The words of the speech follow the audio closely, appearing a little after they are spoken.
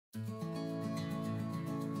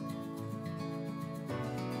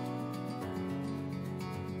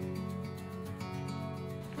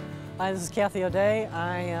Hi, this is Kathy O'Day.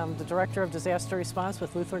 I am the Director of Disaster Response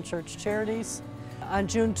with Lutheran Church Charities. On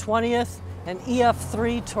June 20th, an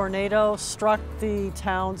EF3 tornado struck the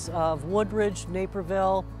towns of Woodridge,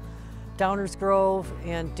 Naperville, Downers Grove,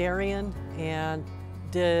 and Darien, and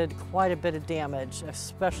did quite a bit of damage,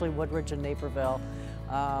 especially Woodridge and Naperville.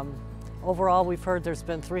 Overall, we've heard there's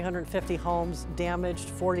been 350 homes damaged,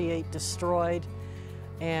 48 destroyed,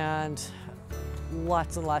 and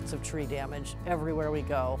lots and lots of tree damage everywhere we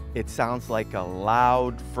go. It sounds like a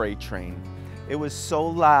loud freight train. It was so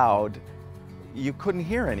loud, you couldn't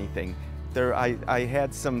hear anything. I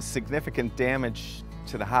had some significant damage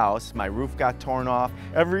to the house. My roof got torn off.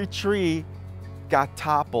 Every tree got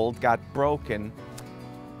toppled, got broken.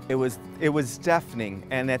 It was deafening.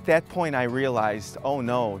 And at that point I realized, oh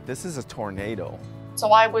no, this is a tornado. So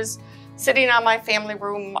I was sitting on my family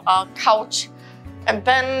room couch, and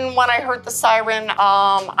then when I heard the siren,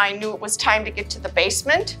 I knew it was time to get to the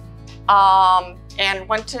basement, and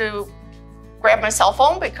went to grab my cell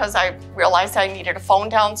phone because I realized I needed a phone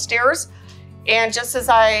downstairs. And just as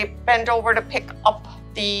I bent over to pick up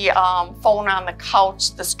the phone on the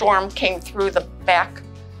couch, the storm came through the back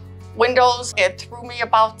windows. It threw me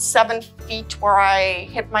about 7 feet where I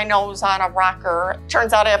hit my nose on a rocker.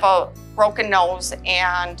 Turns out I have a broken nose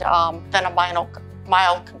and then a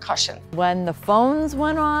mild concussion. When the phones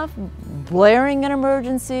went off, blaring an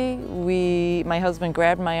emergency, my husband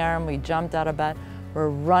grabbed my arm, we jumped out of bed, we're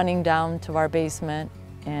running down to our basement,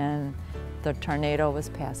 and the tornado was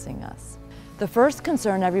passing us. The first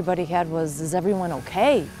concern everybody had was, is everyone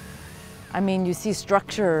okay? I mean, you see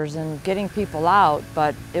structures and getting people out,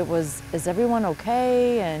 but it was, is everyone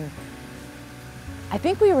okay? And I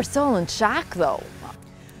think we were still in shock though.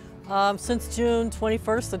 Since June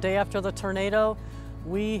 21st, the day after the tornado,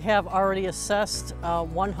 we have already assessed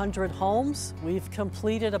 100 homes. We've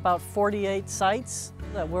completed about 48 sites.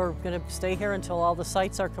 We're going to stay here until all the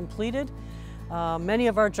sites are completed. Many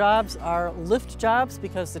of our jobs are lift jobs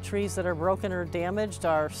because the trees that are broken or damaged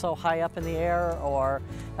are so high up in the air or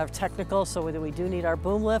are technical, so we do need our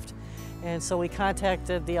boom lift. And so we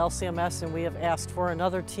contacted the LCMS and we have asked for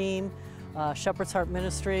another team, Shepherd's Heart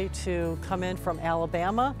Ministry, to come in from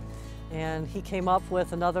Alabama. And he came up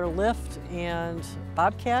with another lift and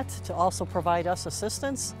Bobcat to also provide us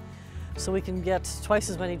assistance, so we can get twice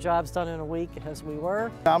as many jobs done in a week as we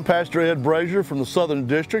were. I'm Pastor Ed Brazier from the Southern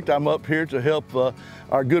District. I'm up here to help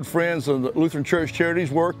our good friends in the Lutheran Church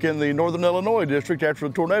Charities work in the Northern Illinois District after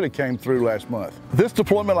the tornado came through last month. This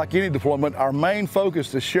deployment, like any deployment, our main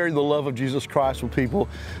focus is sharing the love of Jesus Christ with people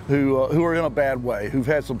who are in a bad way, who've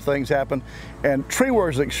had some things happen. And tree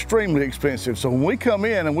work is extremely expensive. So when we come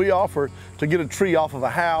in and we offer to get a tree off of a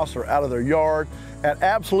house or out of their yard, at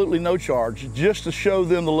absolutely no charge, just to show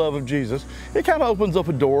them the love of Jesus, it kind of opens up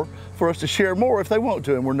a door for us to share more if they want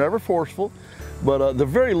to, and we're never forceful. But the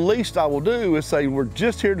very least I will do is say we're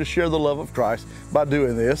just here to share the love of Christ by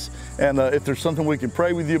doing this. And if there's something we can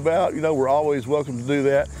pray with you about, you know, we're always welcome to do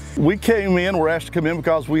that. We came in, we're asked to come in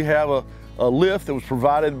because we have a lift that was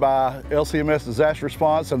provided by LCMS Disaster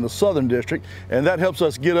Response and the Southern District, and that helps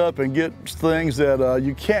us get up and get things that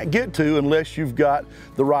you can't get to unless you've got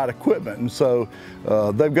the right equipment. And so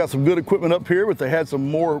they've got some good equipment up here, but they had some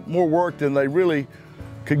more work than they really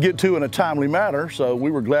could get to in a timely manner, so we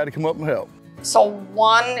were glad to come up and help. So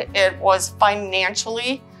one, it was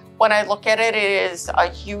financially, when I look at it, it is a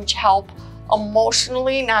huge help.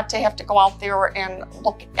 Emotionally, not to have to go out there and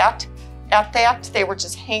look at that. They were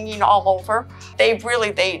just hanging all over. They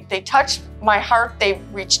really, they touched my heart. They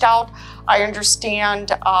reached out. I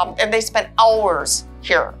understand, and they spent hours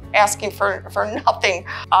here asking for nothing.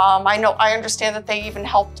 I understand that they even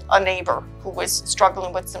helped a neighbor who was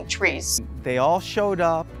struggling with some trees. They all showed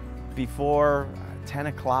up before 10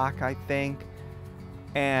 o'clock, I think,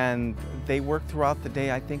 and they worked throughout the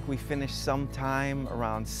day. I think we finished sometime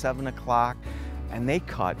around 7 o'clock, and they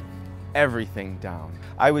cut everything down.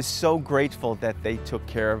 I was so grateful that they took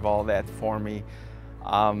care of all that for me.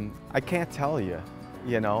 I can't tell you,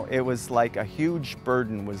 you know, it was like a huge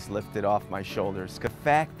burden was lifted off my shoulders. The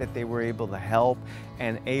fact that they were able to help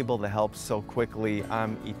and able to help so quickly,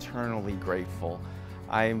 I'm eternally grateful.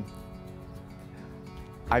 I've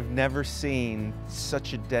never seen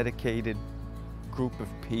such a dedicated group of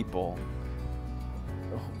people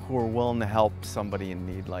who are willing to help somebody in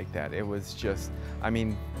need like that. It was just, I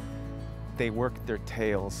mean, they worked their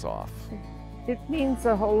tails off. It means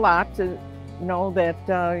a whole lot to know that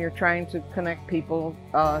you're trying to connect people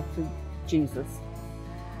to Jesus.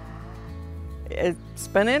 It's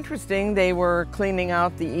been interesting. They were cleaning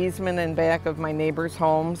out the easement in back of my neighbors'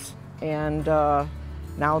 homes, and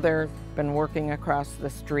now they've been working across the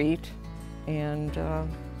street, and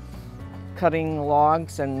cutting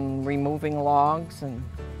logs and removing logs and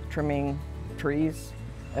trimming trees,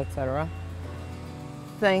 etc.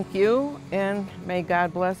 Thank you, and may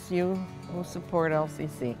God bless you who support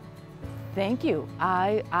LCC. Thank you.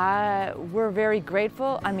 We're very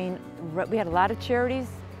grateful. I mean, we had a lot of charities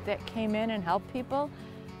that came in and helped people,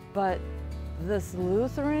 but this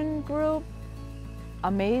Lutheran group,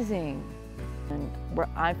 amazing. And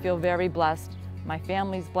I feel very blessed. My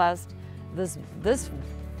family's blessed. This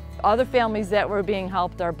other families that were being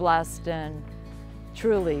helped are blessed, and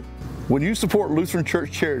truly. When you support Lutheran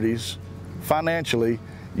Church Charities financially,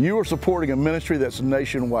 you are supporting a ministry that's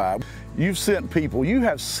nationwide. You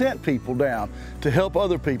have sent people down to help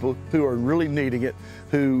other people who are really needing it,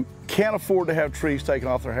 who can't afford to have trees taken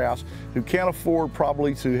off their house, who can't afford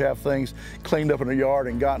probably to have things cleaned up in their yard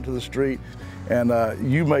and gotten to the street, and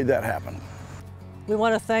you made that happen. We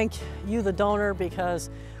want to thank you, the donor, because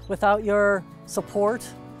without your support,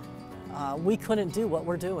 we couldn't do what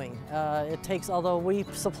we're doing. It takes, although we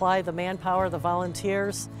supply the manpower, the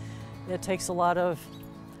volunteers, it takes a lot of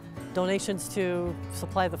donations to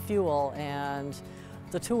supply the fuel and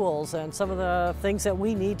the tools and some of the things that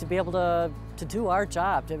we need to be able to do our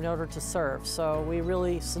job in order to serve. So we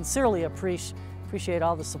really sincerely appreciate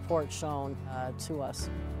all the support shown to us.